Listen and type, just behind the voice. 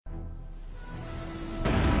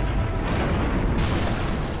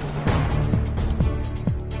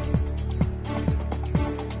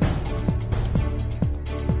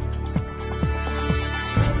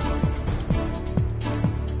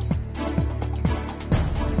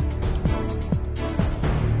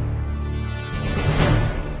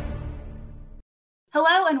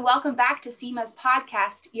and welcome back to SEMA's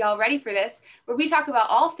podcast, Y'all Ready for This, where we talk about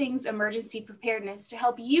all things emergency preparedness to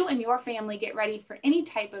help you and your family get ready for any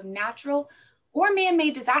type of natural or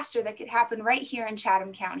man-made disaster that could happen right here in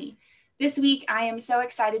Chatham County. This week, I am so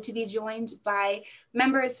excited to be joined by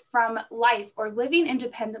members from LIFE, or Living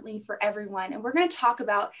Independently for Everyone, and we're going to talk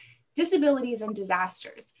about disabilities and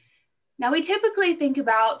disasters. Now, we typically think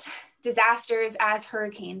about disasters as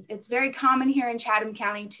hurricanes. It's very common here in Chatham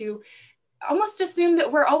County to almost assume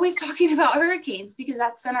that we're always talking about hurricanes because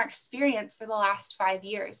that's been our experience for the last 5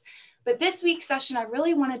 years. But this week's session, I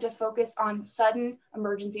really wanted to focus on sudden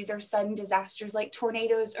emergencies or sudden disasters like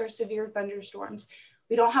tornadoes or severe thunderstorms.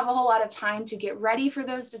 We don't have a whole lot of time to get ready for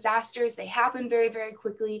those disasters. They happen very, very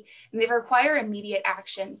quickly and they require immediate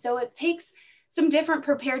action. So it takes some different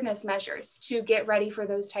preparedness measures to get ready for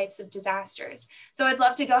those types of disasters. So I'd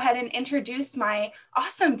love to go ahead and introduce my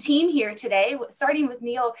awesome team here today, starting with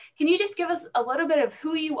Neil. Can you just give us a little bit of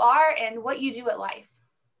who you are and what you do at LIFE?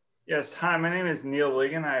 Yes, hi, my name is Neil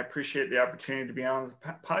Ligon. I appreciate the opportunity to be on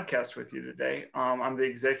the podcast with you today. I'm the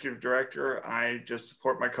executive director. I just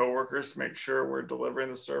support my coworkers to make sure we're delivering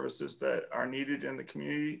the services that are needed in the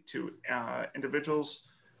community to individuals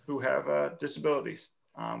who have disabilities.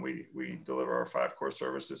 We deliver our 5 core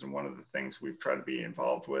services, and one of the things we've tried to be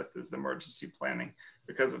involved with is the emergency planning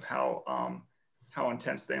because of how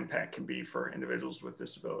intense the impact can be for individuals with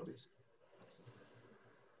disabilities.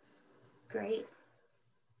 Great.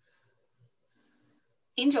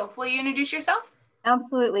 Angel, will you introduce yourself?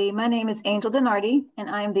 Absolutely. My name is Angel Donardi, and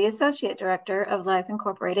I'm the Associate Director of LIFE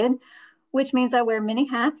Incorporated, which means I wear many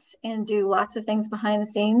hats and do lots of things behind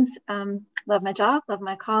the scenes. Love my job, love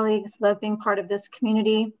my colleagues, love being part of this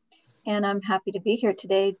community. And I'm happy to be here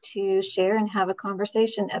today to share and have a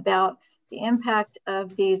conversation about the impact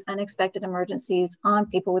of these unexpected emergencies on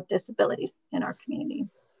people with disabilities in our community.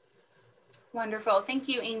 Wonderful. Thank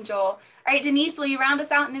you, Angel. All right, Denise, will you round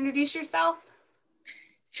us out and introduce yourself?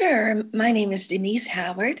 Sure. My name is Denise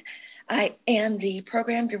Howard. I am the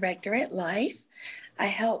program director at LIFE. I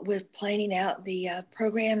help with planning out the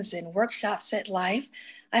programs and workshops at LIFE.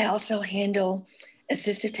 I also handle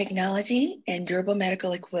assistive technology and durable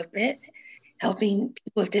medical equipment, helping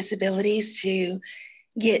people with disabilities to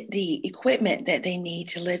get the equipment that they need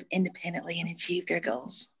to live independently and achieve their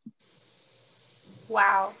goals.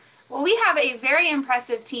 Wow. Well, we have a very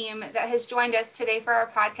impressive team that has joined us today for our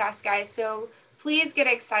podcast, guys. So please get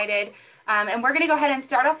excited. And we're going to go ahead and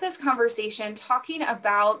start off this conversation talking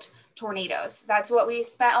about tornadoes. That's what we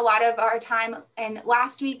spent a lot of our time in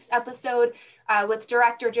last week's episode with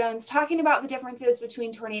Director Jones talking about the differences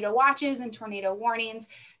between tornado watches and tornado warnings.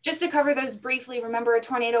 Just to cover those briefly, remember a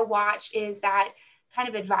tornado watch is that kind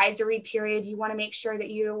of advisory period. You want to make sure that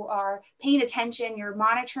you are paying attention, you're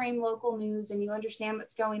monitoring local news, and you understand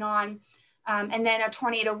what's going on. And then a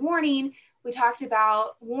tornado warning, we talked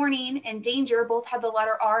about warning and danger both have the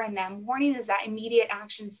letter R in them. Warning is that immediate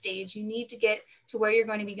action stage. You need to get to where you're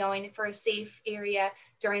going to be going for a safe area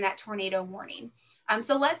during that tornado warning.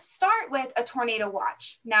 So let's start with a tornado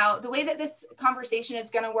watch. Now, the way that this conversation is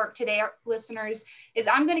going to work today, our listeners, is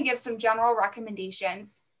I'm going to give some general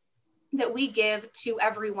recommendations that we give to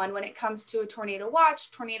everyone when it comes to a tornado watch,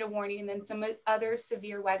 tornado warning, and then some other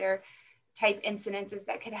severe weather type incidences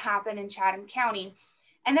that could happen in Chatham County.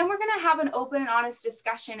 And then we're going to have an open and honest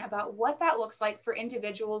discussion about what that looks like for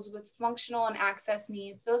individuals with functional and access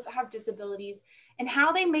needs, those that have disabilities, and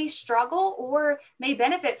how they may struggle or may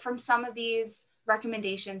benefit from some of these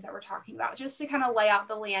recommendations that we're talking about, just to kind of lay out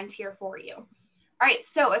the land here for you. All right,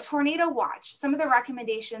 so a tornado watch, some of the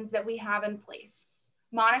recommendations that we have in place.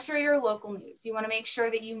 Monitor your local news. You want to make sure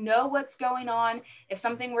that you know what's going on. If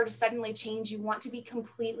something were to suddenly change, you want to be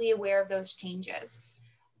completely aware of those changes.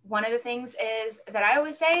 One of the things is that I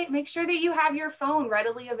always say, make sure that you have your phone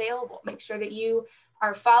readily available. Make sure that you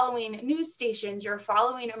are following news stations, you're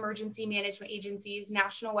following emergency management agencies,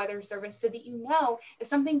 National Weather Service, so that you know if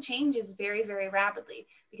something changes very, very rapidly.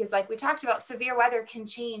 Because like we talked about, severe weather can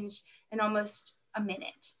change in almost a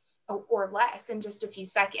minute or less in just a few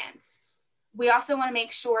seconds. We also want to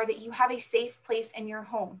make sure that you have a safe place in your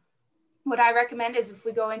home. What I recommend is if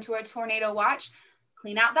we go into a tornado watch,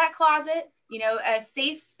 clean out that closet. You know, a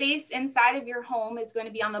safe space inside of your home is going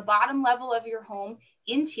to be on the bottom level of your home,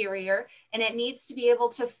 interior, and it needs to be able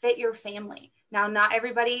to fit your family. Now, not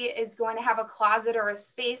everybody is going to have a closet or a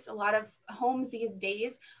space. A lot of homes these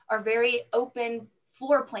days are very open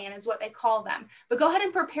floor plan is what they call them. But go ahead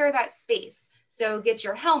and prepare that space. So get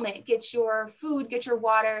your helmet, get your food, get your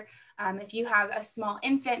water. If you have a small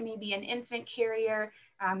infant, maybe an infant carrier,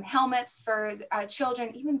 helmets for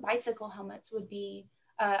children, even bicycle helmets would be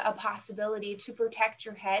a possibility to protect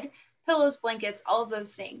your head pillows, blankets, all of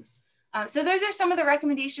those things. So those are some of the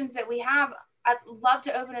recommendations that we have. I'd love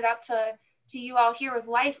to open it up to you all here with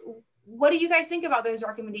Life. What do you guys think about those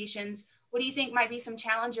recommendations? What do you think might be some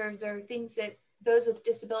challenges or things that those with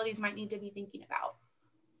disabilities might need to be thinking about?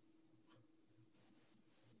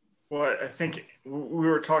 Well, I think we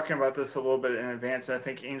were talking about this a little bit in advance. I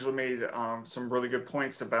think Angel made some really good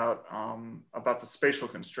points about the spatial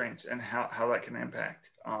constraints and how that can impact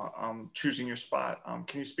choosing your spot.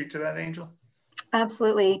 Can you speak to that, Angel?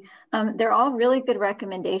 Absolutely. They're all really good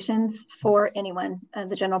recommendations for anyone,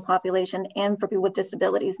 the general population, and for people with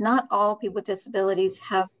disabilities. Not all people with disabilities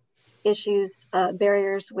have issues,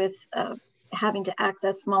 barriers with having to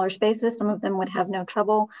access smaller spaces. Some of them would have no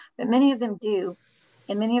trouble, but many of them do.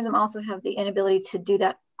 And many of them also have the inability to do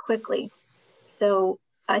that quickly. So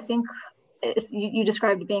I think you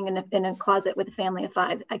described being in a closet with a family of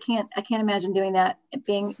 5. I can't imagine doing that,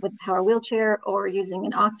 being with a power wheelchair or using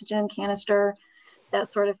an oxygen canister, that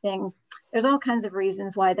sort of thing. There's all kinds of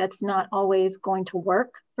reasons why that's not always going to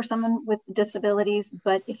work for someone with disabilities,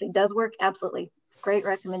 but if it does work, absolutely. Great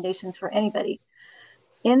recommendations for anybody.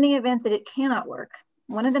 In the event that it cannot work,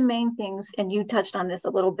 one of the main things, and you touched on this a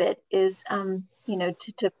little bit, is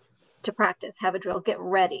to practice, have a drill, get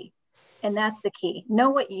ready. And that's the key. Know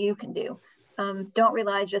what you can do. Don't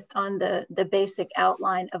rely just on the basic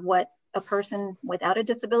outline of what a person without a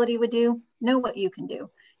disability would do. Know what you can do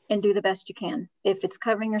and do the best you can. If it's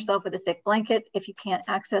covering yourself with a thick blanket, if you can't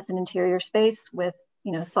access an interior space with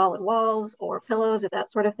solid walls or pillows or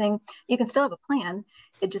that sort of thing, you can still have a plan.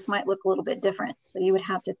 It just might look a little bit different. So you would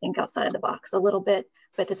have to think outside of the box a little bit,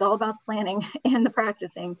 but it's all about the planning and the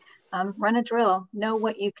practicing. Run a drill, know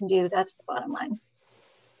what you can do. That's the bottom line.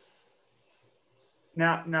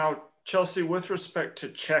 Now, Chelsea, with respect to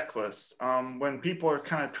checklists, when people are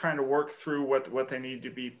kind of trying to work through what they need to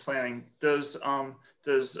be planning, does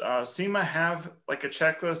SEMA have like a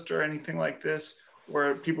checklist or anything like this,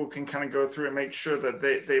 where people can kind of go through and make sure that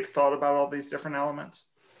they've thought about all these different elements?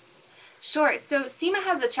 Sure. So SEMA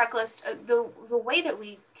has a checklist. The way that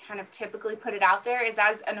we kind of typically put it out there is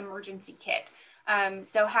as an emergency kit.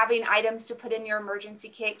 So having items to put in your emergency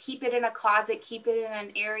kit, keep it in a closet, keep it in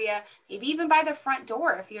an area, maybe even by the front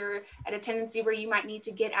door if you're at a tendency where you might need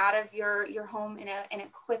to get out of your home in a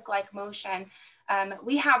quick motion.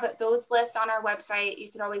 We have those lists on our website. You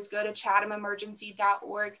can always go to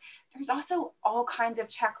chathamemergency.org. There's also all kinds of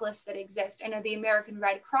checklists that exist. I know the American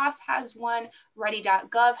Red Cross has one,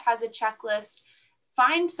 ready.gov has a checklist.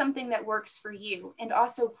 Find something that works for you. And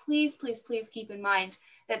also, please, please, please keep in mind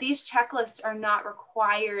that these checklists are not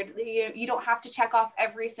required. You don't have to check off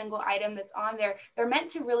every single item that's on there. They're meant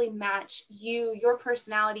to really match you, your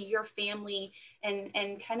personality, your family, and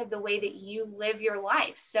kind of the way that you live your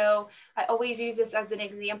life. So I always use this as an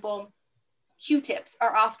example. Q-tips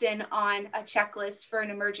are often on a checklist for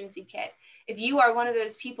an emergency kit. If you are one of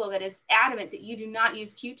those people that is adamant that you do not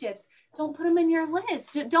use Q-tips, don't put them in your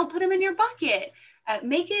list. Don't put them in your bucket.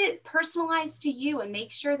 Make it personalized to you and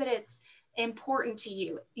make sure that it's important to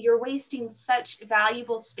you. You're wasting such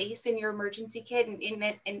valuable space in your emergency kit and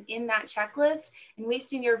in that checklist, and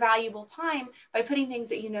wasting your valuable time by putting things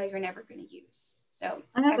that you're never going to use. So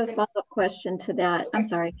I have a follow-up question to that. Okay. I'm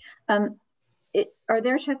sorry. Are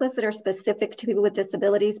there checklists that are specific to people with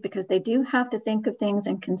disabilities? Because they do have to think of things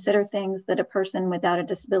and consider things that a person without a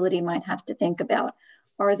disability might have to think about.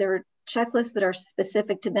 Are there checklists that are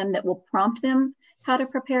specific to them that will prompt them how to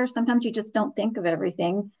prepare? Sometimes you just don't think of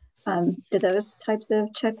everything. Do those types of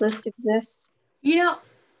checklists exist?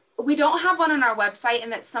 We don't have one on our website,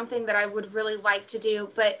 and that's something that I would really like to do,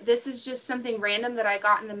 but this is just something random that I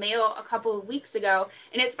got in the mail a couple of weeks ago,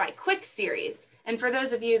 and it's by Quick Series. And for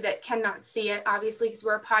those of you that cannot see it, obviously, because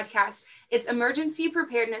we're a podcast, it's Emergency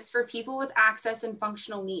Preparedness for People with Access and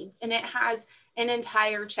Functional Needs. And it has an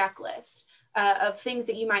entire checklist of things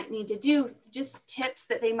that you might need to do, just tips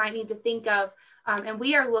that they might need to think of. And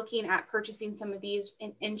we are looking at purchasing some of these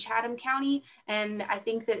in Chatham County. And I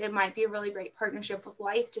think that it might be a really great partnership with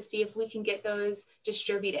Life to see if we can get those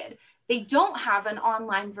distributed. They don't have an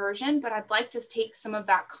online version, but I'd like to take some of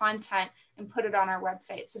that content and put it on our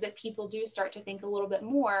website so that people do start to think a little bit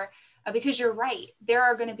more, because you're right. There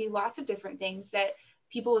are going to be lots of different things that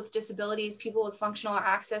people with disabilities, people with functional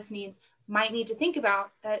access needs might need to think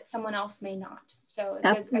about that someone else may not. So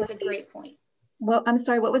that's a great point. Well, I'm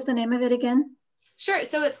sorry, what was the name of it again? Sure.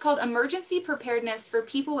 So it's called Emergency Preparedness for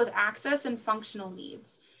People with Access and Functional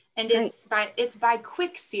Needs. And it's by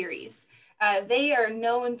Quick Series. They are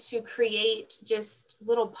known to create just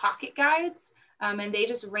little pocket guides. And they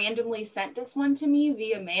just randomly sent this one to me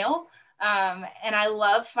via mail. And I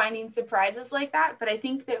love finding surprises like that, but I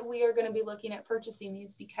think that we are going to be looking at purchasing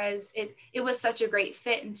these because it was such a great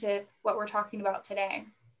fit into what we're talking about today.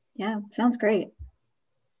 Yeah, sounds great.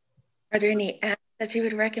 Are there any apps that you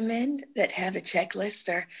would recommend that have a checklist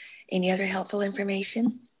or any other helpful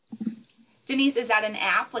information? Denise, is that an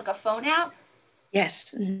app, like a phone app?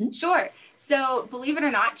 Yes. Mm-hmm. Sure. So believe it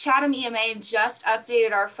or not, Chatham EMA just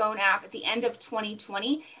updated our phone app at the end of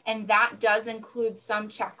 2020, and that does include some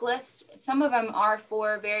checklists. Some of them are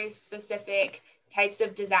for very specific types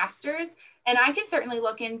of disasters, and I can certainly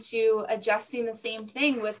look into adjusting the same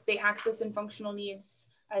thing with the access and functional needs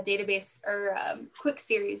database or quick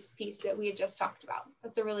series piece that we had just talked about.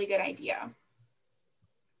 That's a really good idea.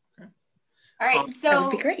 Okay. All right, so that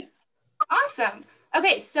would be great. Awesome.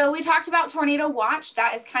 Okay, so we talked about Tornado Watch.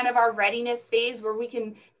 That is kind of our readiness phase where we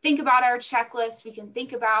can think about our checklist. We can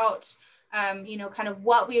think about, kind of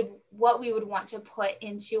what we would want to put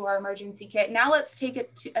into our emergency kit. Now let's take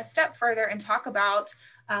it to a step further and talk about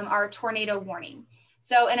our tornado warning.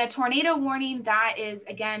 So in a tornado warning, that is,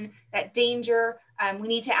 again, that danger. We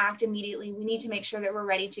need to act immediately. We need to make sure that we're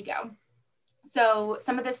ready to go. So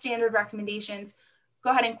some of the standard recommendations: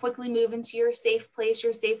 go ahead and quickly move into your safe place,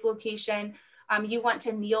 your safe location. You want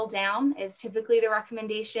to kneel down is typically the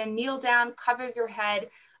recommendation. Kneel down, cover your head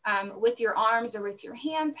with your arms or with your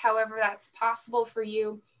hands, however that's possible for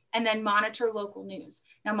you, and then monitor local news.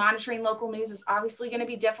 Now, monitoring local news is obviously going to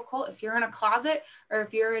be difficult if you're in a closet or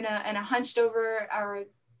if you're in a hunched over or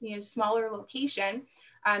smaller location.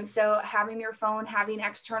 So having your phone, having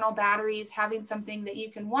external batteries, having something that you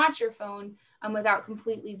can watch your phone without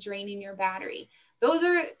completely draining your battery. Those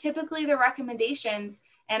are typically the recommendations.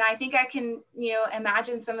 And I think I can,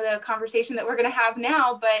 imagine some of the conversation that we're going to have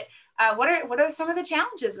now, but what are some of the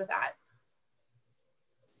challenges with that?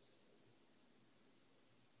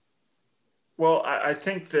 Well, I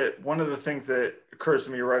think that one of the things that occurs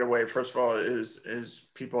to me right away, first of all, is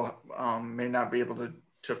people may not be able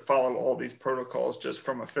to follow all these protocols just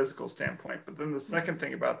from a physical standpoint. But then the second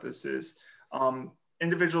thing about this is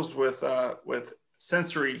individuals with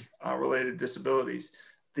sensory related disabilities,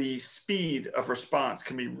 the speed of response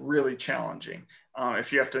can be really challenging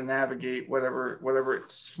if you have to navigate whatever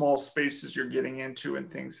small spaces you're getting into and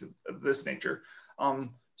things of this nature.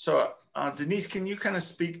 So Denise, can you kind of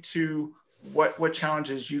speak to what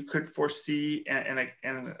challenges you could foresee in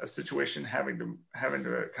a situation having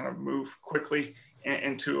to kind of move quickly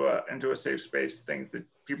into a safe space, things that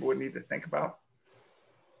people would need to think about?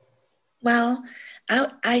 Well,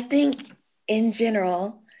 I think in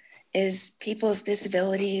general is people with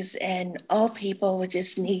disabilities and all people would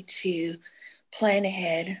just need to plan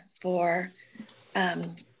ahead for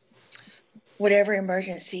whatever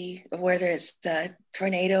emergency, whether it's the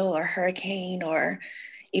tornado or hurricane or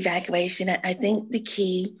evacuation. I think the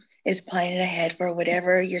key is planning ahead for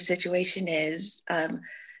whatever your situation is,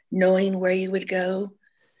 knowing where you would go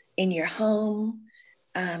in your home,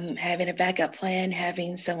 having a backup plan,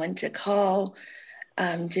 having someone to call,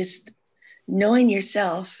 just knowing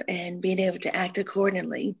yourself and being able to act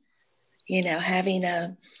accordingly. Having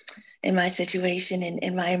in my situation,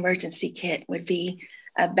 in my emergency kit would be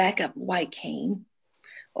a backup white cane,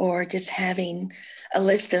 or just having a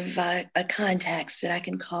list of contacts that I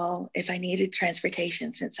can call if I needed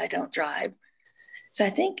transportation since I don't drive. So I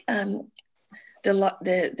think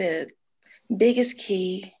the biggest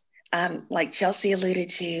key, like Chelsea alluded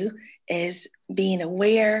to, is being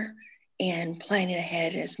aware and planning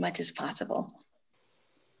ahead as much as possible.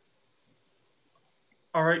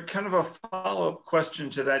 All right, kind of a follow-up question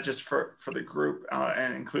to that, just for the group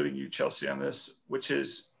and including you, Chelsea, on this, which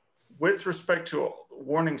is with respect to a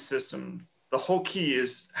warning system, the whole key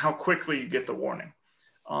is how quickly you get the warning.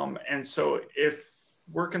 And so if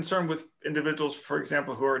we're concerned with individuals, for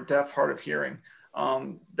example, who are deaf, hard of hearing,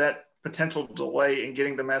 that potential delay in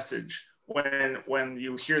getting the message when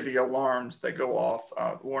you hear the alarms that go off,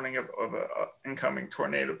 warning of an incoming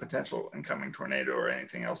tornado, potential incoming tornado, or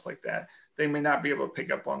anything else like that, they may not be able to pick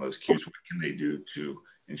up on those cues. What can they do to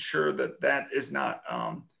ensure that that is not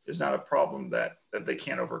a problem that they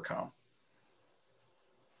can't overcome?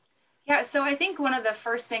 Yeah, so I think one of the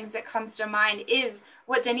first things that comes to mind is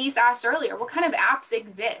what Denise asked earlier. What kind of apps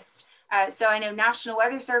exist? So I know National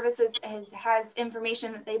Weather Service has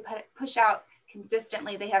information that they push out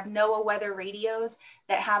consistently. They have NOAA weather radios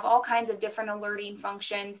that have all kinds of different alerting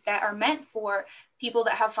functions that are meant for people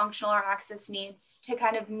that have functional or access needs to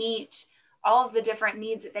kind of meet all of the different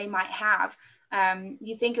needs that they might have.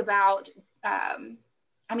 You think about,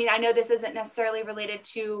 I know this isn't necessarily related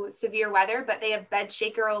to severe weather, but they have bed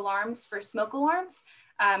shaker alarms for smoke alarms.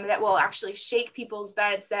 that will actually shake people's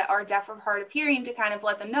beds that are deaf or hard of hearing to kind of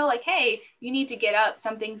let them know, like, hey, you need to get up,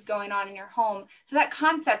 something's going on in your home. So that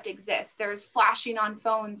concept exists. There's flashing on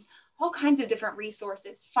phones, all kinds of different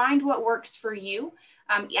resources. Find what works for you.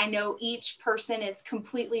 I know each person is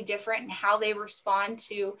completely different in how they respond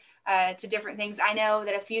to different things. I know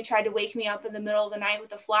that if you tried to wake me up in the middle of the night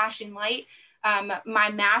with a flashing light,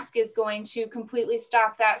 my mask is going to completely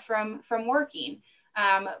stop that from working.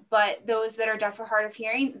 But those that are deaf or hard of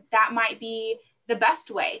hearing, that might be the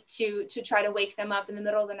best way to try to wake them up in the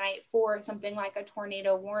middle of the night for something like a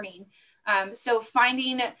tornado warning. So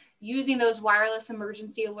using those wireless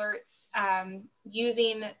emergency alerts,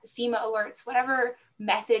 using SEMA alerts, whatever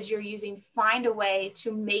method you're using, find a way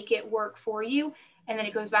to make it work for you. And then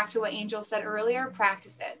it goes back to what Angel said earlier,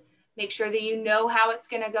 practice it. Make sure that you know how it's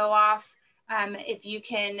going to go off. If you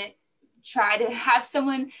can try to have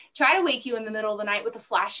someone try to wake you in the middle of the night with a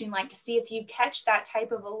flashing light to see if you catch that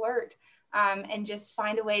type of alert, and just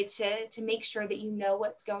find a way to make sure that you know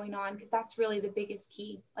what's going on, because that's really the biggest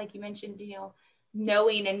key. Like you mentioned,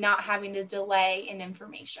 knowing and not having to delay in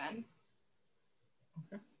information.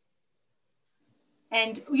 Okay.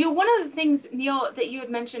 And one of the things, Neil, that you had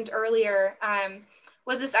mentioned earlier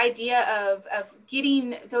was this idea of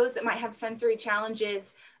getting those that might have sensory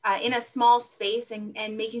challenges in a small space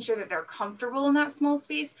and making sure that they're comfortable in that small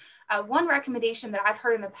space. One recommendation that I've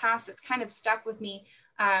heard in the past that's kind of stuck with me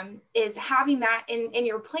is having that in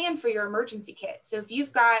your plan for your emergency kit. So if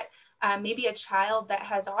you've got maybe a child that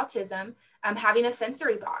has autism, having a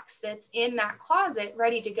sensory box that's in that closet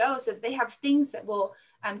ready to go, so that they have things that will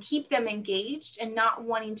keep them engaged and not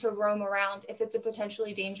wanting to roam around if it's a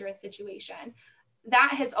potentially dangerous situation.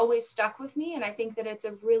 That has always stuck with me, and I think that it's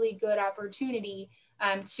a really good opportunity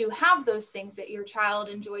to have those things that your child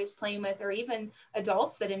enjoys playing with, or even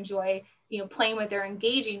adults that enjoy playing with or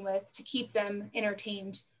engaging with, to keep them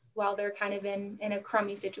entertained while they're kind of in a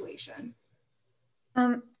crummy situation.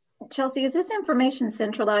 Chelsea, is this information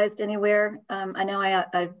centralized anywhere? I know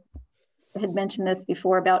I had mentioned this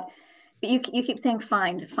before about, but you keep saying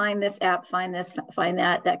find this app, find this, find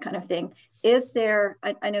that kind of thing. Is there,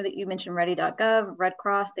 I know that you mentioned ready.gov, Red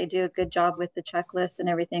Cross, they do a good job with the checklist and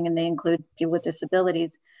everything, and they include people with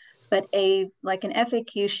disabilities, but like an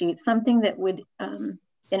FAQ sheet, something that would, in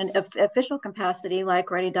an official capacity like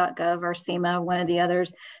ready.gov or SEMA, one of the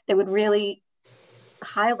others, that would really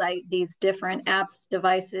highlight these different apps,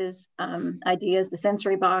 devices, ideas, the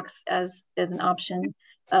sensory box as an option,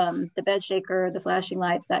 the bed shaker, the flashing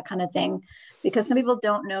lights, that kind of thing, because some people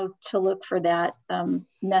don't know to look for that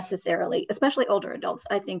necessarily, especially older adults.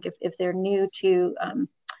 I think if they're new to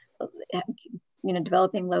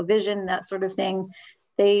developing low vision, that sort of thing,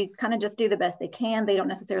 they kind of just do the best they can. They don't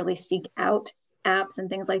necessarily seek out apps and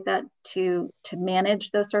things like that to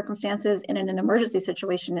manage those circumstances. And in an emergency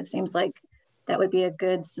situation, it seems like that would be a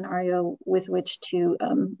good scenario with which to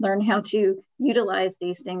learn how to utilize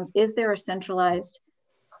these things. Is there a centralized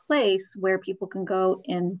place where people can go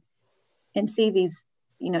and see these,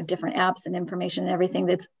 different apps and information and everything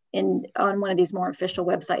that's on one of these more official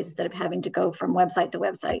websites, instead of having to go from website to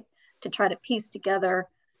website to try to piece together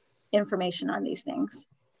information on these things?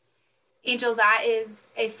 Angel, that is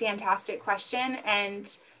a fantastic question.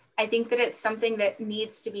 And I think that it's something that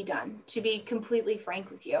needs to be done, to be completely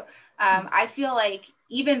frank with you. I feel like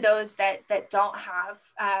even those that don't have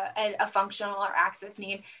a functional or access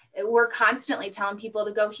need, we're constantly telling people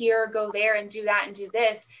to go here, go there, and do that and do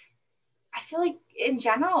this. I feel like in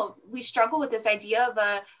general, we struggle with this idea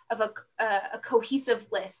of a cohesive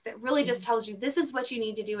list that really just tells you this is what you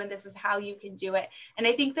need to do and this is how you can do it. And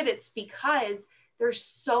I think that it's because there's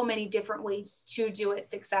so many different ways to do it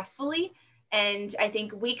successfully. And I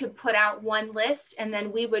think we could put out one list and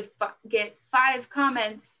then we would get 5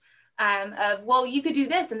 comments of, well, you could do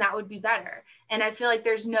this and that would be better. And I feel like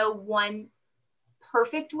there's no one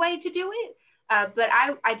perfect way to do it. But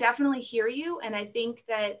I definitely hear you. And I think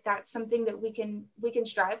that that's something that we can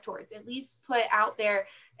strive towards, at least put out there,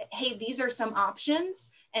 hey, these are some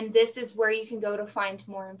options and this is where you can go to find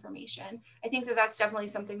more information. I think that that's definitely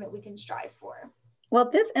something that we can strive for. Well,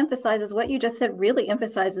 this emphasizes what you just said, really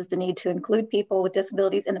emphasizes the need to include people with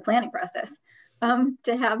disabilities in the planning process,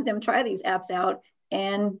 to have them try these apps out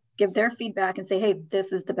and give their feedback and say, hey,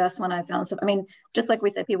 this is the best one I found. So, I mean, just like we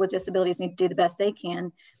said, people with disabilities need to do the best they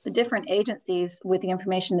can. The different agencies with the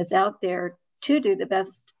information that's out there to do the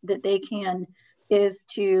best that they can is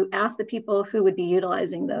to ask the people who would be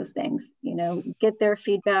utilizing those things, get their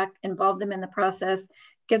feedback, involve them in the process,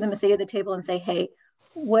 give them a seat at the table and say, hey,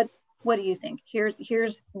 what what do you think?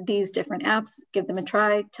 Here's these different apps, give them a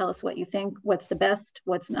try, tell us what you think, what's the best,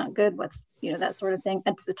 what's not good, what's, that sort of thing.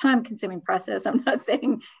 It's a time consuming process. I'm not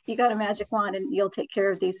saying you got a magic wand and you'll take care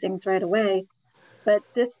of these things right away, but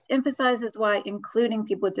this emphasizes why including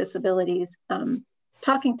people with disabilities,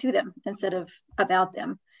 talking to them instead of about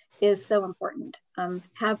them is so important.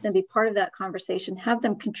 Have them be part of that conversation, have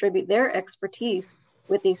them contribute their expertise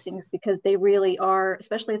with these things, because they really are,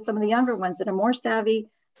 especially some of the younger ones that are more savvy,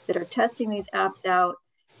 that are testing these apps out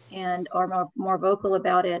and are more vocal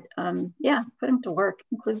about it. Put them to work,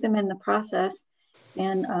 include them in the process,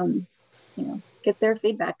 and get their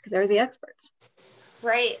feedback, because they're the experts.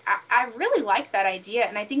 Right. I really like that idea.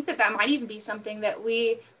 And I think that might even be something that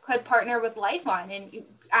we could partner with Life on, and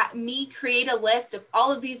me create a list of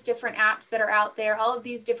all of these different apps that are out there, all of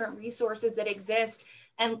these different resources that exist.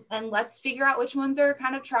 And let's figure out which ones are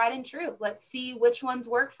kind of tried and true. Let's see which ones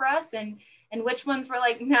work for us and which ones we're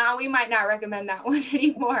like, no, we might not recommend that one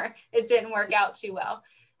anymore. It didn't work out too well.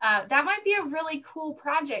 That might be a really cool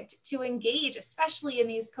project to engage, especially in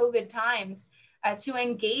these COVID times, to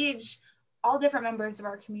engage all different members of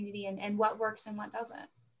our community and what works and what doesn't.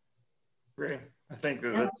 Great. I think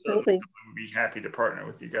that Absolutely. we'd be happy to partner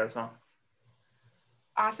with you guys on.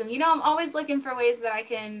 Awesome. I'm always looking for ways that I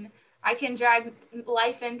can drag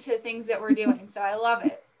life into things that we're doing. So I love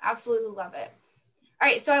it. Absolutely love it. All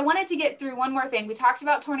right. So I wanted to get through one more thing. We talked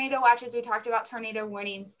about tornado watches. We talked about tornado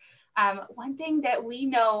warnings. One thing that we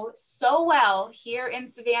know so well here in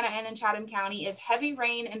Savannah and in Chatham County is heavy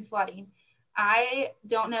rain and flooding. I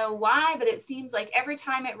don't know why, but it seems like every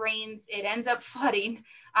time it rains, it ends up flooding,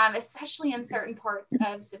 especially in certain parts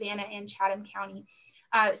of Savannah and Chatham County.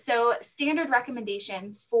 So standard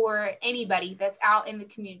recommendations for anybody that's out in the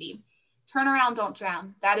community: turn around, don't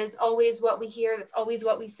drown. That is always what we hear. That's always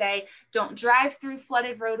what we say. Don't drive through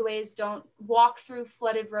flooded roadways. Don't walk through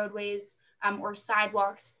flooded roadways or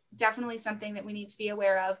sidewalks. Definitely something that we need to be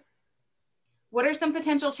aware of. What are some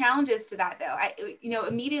potential challenges to that, though?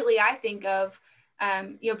 Immediately I think of,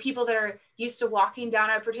 people that are used to walking down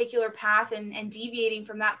a particular path and deviating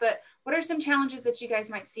from that. But what are some challenges that you guys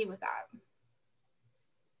might see with that?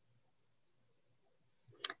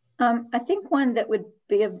 I think one that would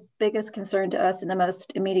be of biggest concern to us in the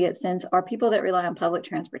most immediate sense are people that rely on public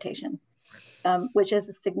transportation, which is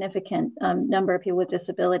a significant number of people with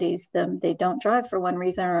disabilities. They don't drive for one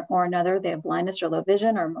reason or another. They have blindness or low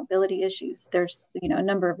vision or mobility issues. There's a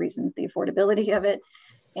number of reasons, the affordability of it.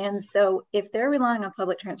 And so if they're relying on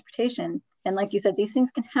public transportation, and like you said, these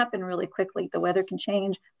things can happen really quickly. The weather can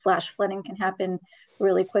change, flash flooding can happen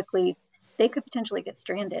really quickly. They could potentially get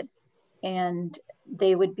stranded, and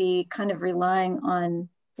they would be kind of relying on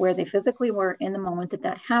where they physically were in the moment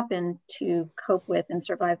that happened to cope with and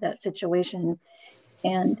survive that situation.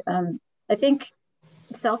 And I think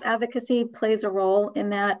self-advocacy plays a role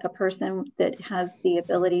in that. A person that has the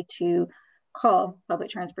ability to call public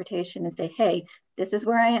transportation and say, hey, this is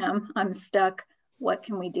where I am, I'm stuck, what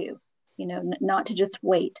can we do? Not to just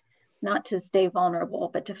wait, not to stay vulnerable,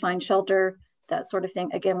 but to find shelter, that sort of thing.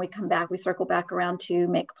 Again, we circle back around to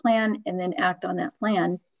make a plan and then act on that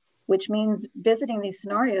plan, which means visiting these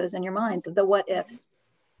scenarios in your mind, the what ifs.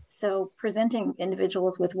 So presenting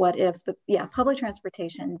individuals with what ifs, but yeah, public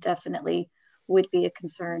transportation definitely would be a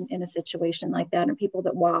concern in a situation like that, and people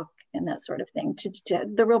that walk and that sort of thing, to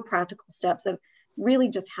the real practical steps of really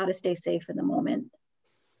just how to stay safe in the moment.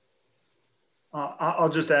 I'll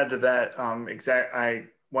just add to that. I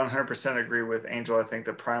 100% agree with Angel. I think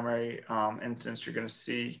the primary instance you're going to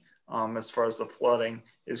see as far as the flooding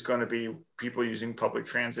is going to be people using public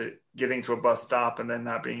transit, getting to a bus stop and then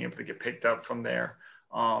not being able to get picked up from there,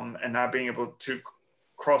 and not being able to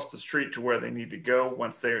cross the street to where they need to go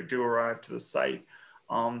once they do arrive to the site.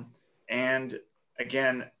 And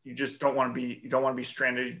again, you just don't want to be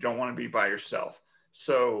stranded. You don't want to be by yourself.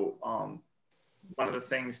 So one of the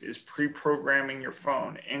things is pre-programming your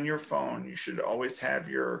phone. In your phone, you should always have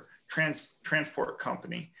your transport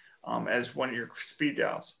company as one of your speed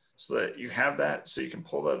dials, so that you have that, so you can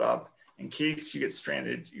pull that up in case you get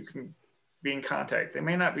stranded. You can be in contact. They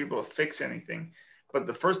may not be able to fix anything, but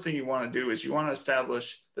the first thing you want to do is you want to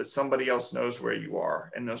establish that somebody else knows where you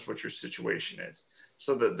are and knows what your situation is,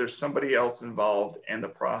 so that there's somebody else involved in the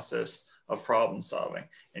process of problem solving.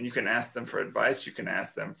 And you can ask them for advice. You can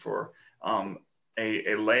ask them for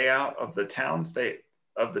a layout of the town.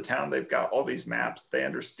 They've got all these maps. They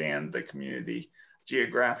understand the community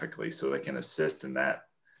geographically, so they can assist in that.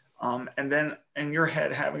 And then in your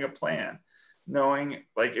head, having a plan, knowing,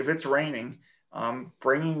 like, if it's raining,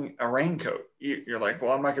 bringing a raincoat. You're like,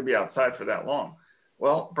 well, I'm not going to be outside for that long.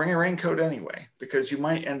 Well, bring a raincoat anyway, because you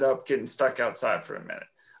might end up getting stuck outside for a minute.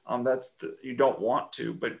 You don't want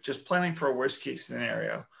to, but just planning for a worst case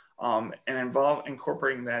scenario, and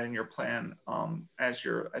incorporating that in your plan as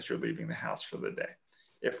you're leaving the house for the day.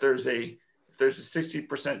 If there's a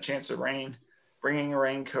 60% chance of rain, bringing a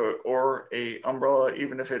raincoat or a umbrella,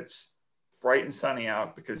 even if it's bright and sunny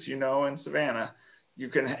out, because in Savannah,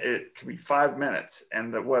 it can be 5 minutes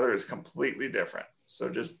and the weather is completely different. So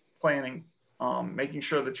just planning, making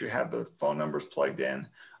sure that you have the phone numbers plugged in,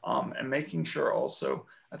 and making sure also,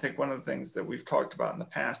 I think one of the things that we've talked about in the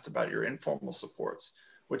past about your informal supports,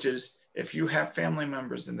 which is if you have family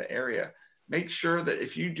members in the area, make sure that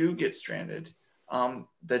if you do get stranded,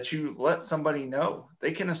 that you let somebody know.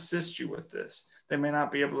 They can assist you with this. They may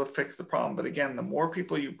not be able to fix the problem, but again, the more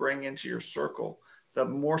people you bring into your circle, the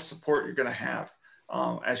more support you're going to have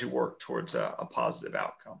as you work towards a positive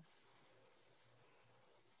outcome.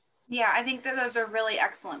 Yeah, I think that those are really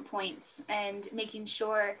excellent points, and making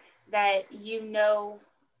sure that you know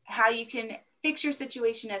how you can fix your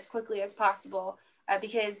situation as quickly as possible,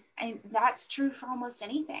 because that's true for almost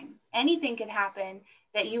anything. Anything could happen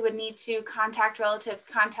that you would need to contact relatives,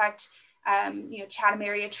 contact Chatham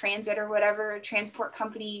Area Transit or whatever transport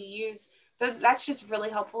company you use. That's just really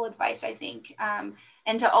helpful advice, I think.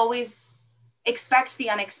 And to always expect the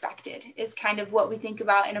unexpected is kind of what we think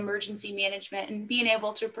about in emergency management, and being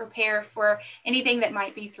able to prepare for anything that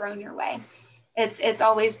might be thrown your way. It's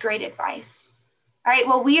always great advice. All right,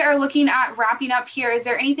 well, we are looking at wrapping up here. Is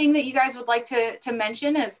there anything that you guys would like to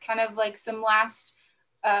mention as kind of like some last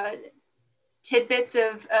tidbits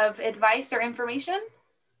of advice or information?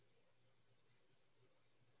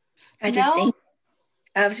 I think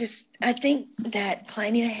that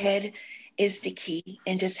planning ahead is the key,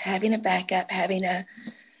 and just having a backup, having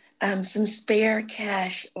some spare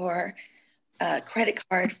cash or a credit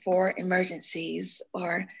card for emergencies,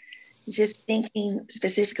 or just thinking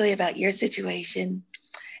specifically about your situation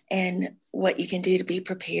and what you can do to be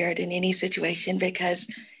prepared in any situation, because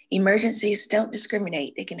emergencies don't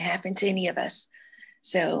discriminate. It can happen to any of us.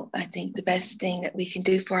 So I think the best thing that we can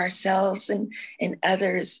do for ourselves and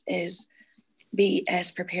others is be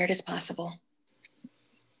as prepared as possible.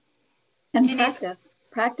 And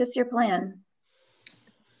practice your plan.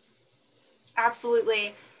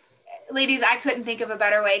 Absolutely. Ladies, I couldn't think of a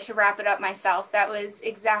better way to wrap it up myself. That was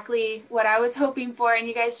exactly what I was hoping for, and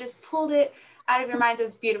you guys just pulled it out of your minds. It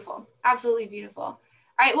was beautiful. Absolutely beautiful. All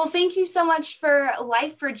right. Well, thank you so much for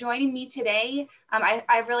joining me today.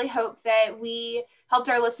 I really hope that we helped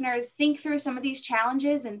our listeners think through some of these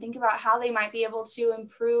challenges and think about how they might be able to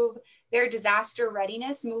improve their disaster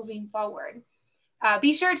readiness moving forward.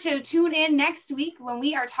 Be sure to tune in next week when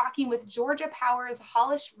we are talking with Georgia Power's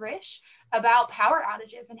Hollis Risch about power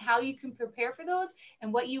outages and how you can prepare for those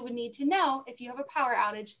and what you would need to know if you have a power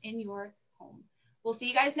outage in your home. We'll see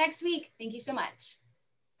you guys next week. Thank you so much.